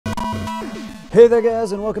Hey there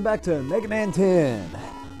guys, and welcome back to Mega Man 10.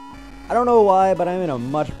 I don't know why, but I'm in a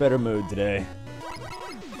much better mood today.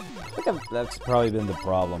 I think that's probably been the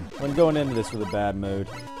problem, when going into this with a bad mood.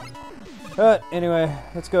 But anyway,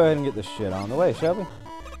 let's go ahead and get this shit on the way, shall we?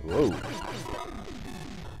 Whoa.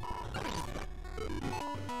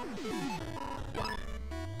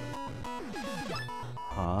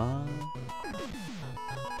 Huh?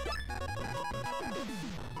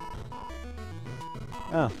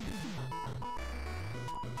 Oh.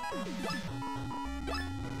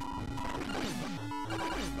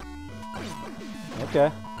 Okay.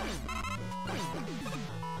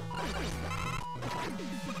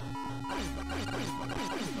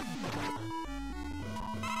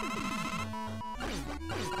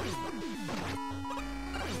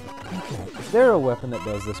 Okay, is there a weapon that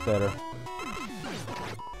does this better?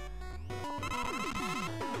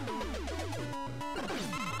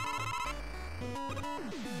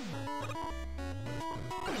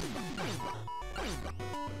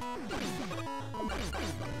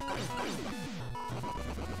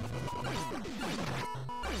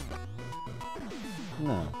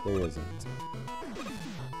 No, there isn't.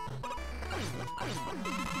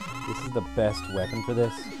 This is the best weapon for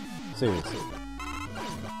this? Seriously.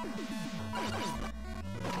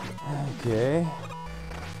 Okay.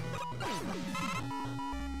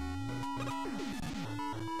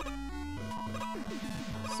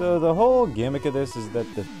 So the whole gimmick of this is that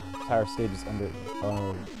the entire stage is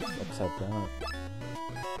upside down.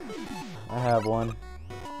 I have one.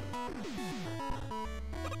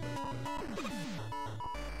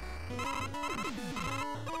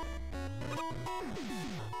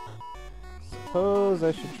 Suppose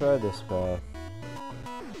I should try this path.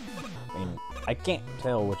 I mean, I can't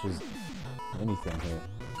tell which is anything here.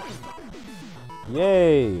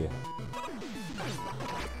 Yay!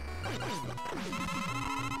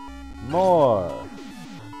 More!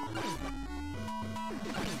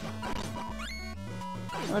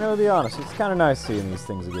 I mean, to be honest, it's kind of nice seeing these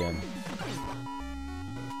things again.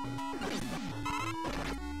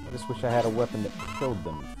 I just wish I had a weapon that killed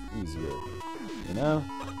them easier, you know?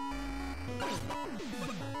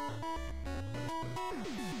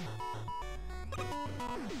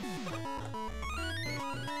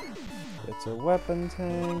 It's a weapon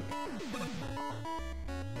tank.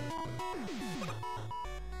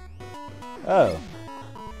 Oh.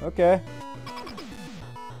 Okay.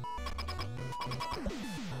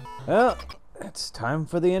 Well, it's time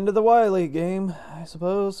for the end of the Wily game, I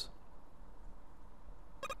suppose.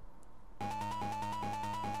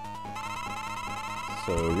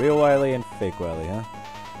 So, real Wily and fake Wily, huh?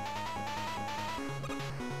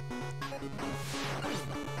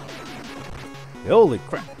 Holy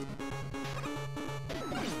crap!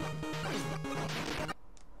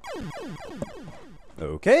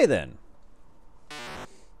 Okay then.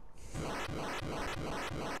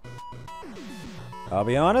 I'll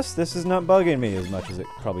be honest, this is not bugging me as much as it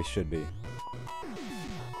probably should be.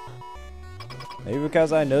 Maybe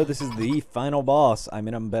because I know this is the final boss, I'm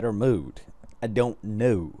in a better mood. I don't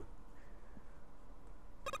know.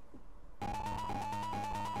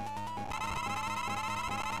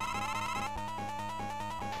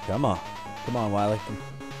 Come on. Come on, Wily.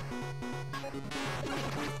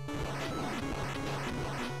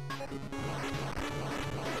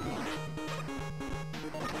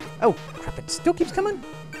 Oh, crap, it still keeps coming? Did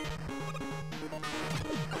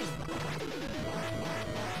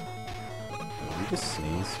you just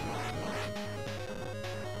sneeze?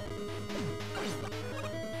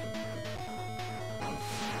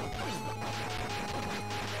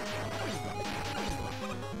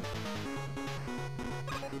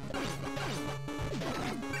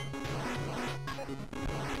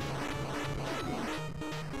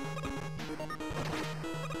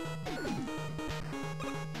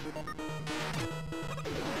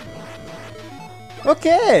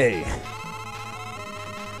 Okay!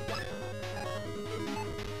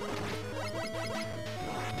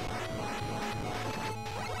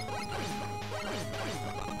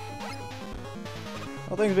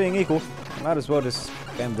 All things being equal, might as well just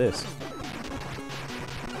spam this.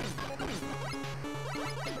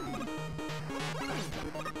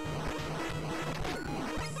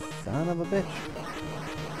 Son of a bitch.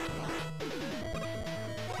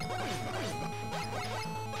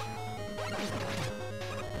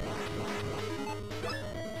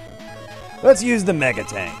 Let's use the Mega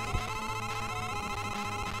Tank.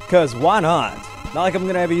 Cause why not? Not like I'm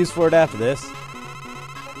gonna have a use for it after this.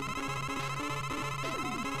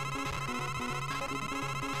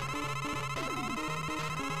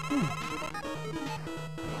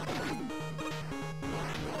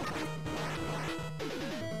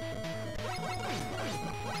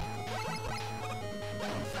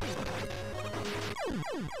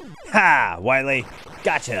 Ha! Wily!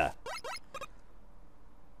 Gotcha!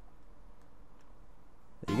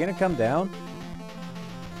 Are you gonna come down?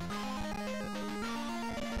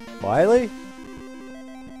 Wily?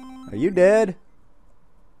 Are you dead?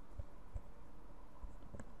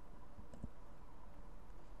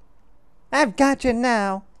 I've got you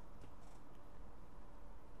now.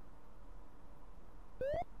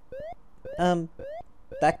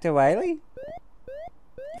 Dr. Wily?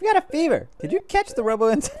 You've got a fever. Did you catch the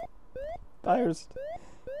virus?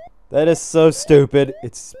 That is so stupid.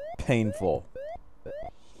 It's painful.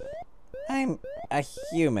 I'm a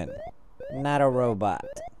human, not a robot.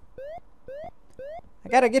 I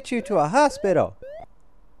gotta get you to a hospital. A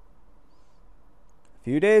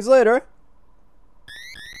few days later.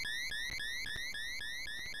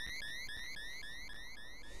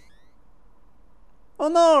 Oh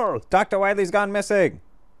no! Dr. Wily's gone missing.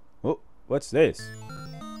 Oh, what's this?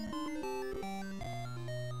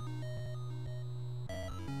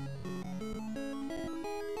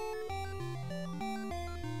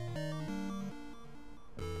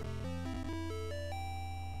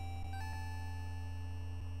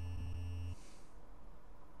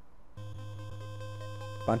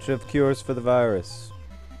 Bunch of cures for the virus.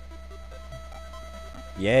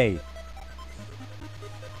 Yay.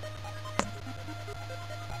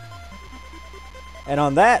 And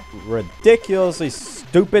on that ridiculously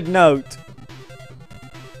stupid note,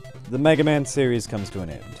 the Mega Man series comes to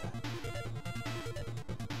an end.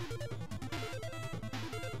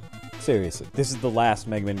 Seriously, this is the last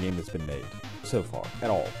Mega Man game that's been made so far, at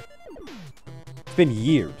all. It's been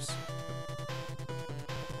years.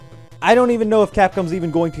 I don't even know if Capcom's even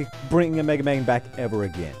going to bring a Mega Man back ever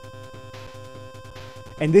again.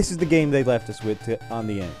 And this is the game they left us with on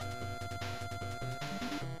the end.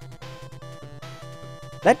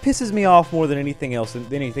 That pisses me off more than anything else,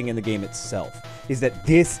 than anything in the game itself, is that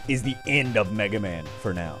this is the end of Mega Man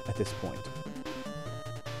for now, at this point.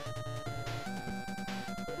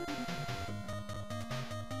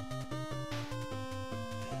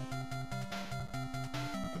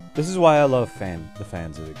 This is why I love the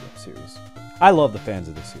fans of the series. I love the fans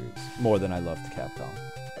of the series more than I love the Capcom.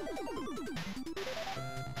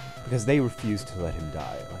 Because they refuse to let him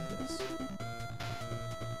die like this.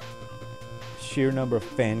 Sheer number of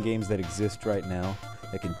fan games that exist right now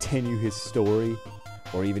that continue his story,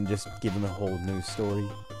 or even just give him a whole new story.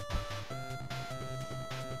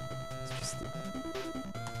 It's just...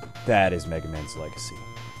 that is Mega Man's legacy.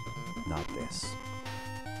 Not this.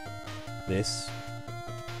 This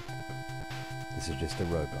is just a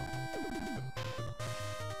road bump.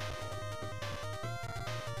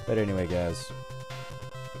 But anyway, guys.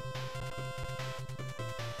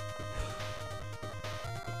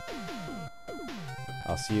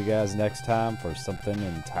 I'll see you guys next time for something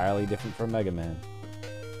entirely different from Mega Man.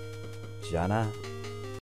 Jana.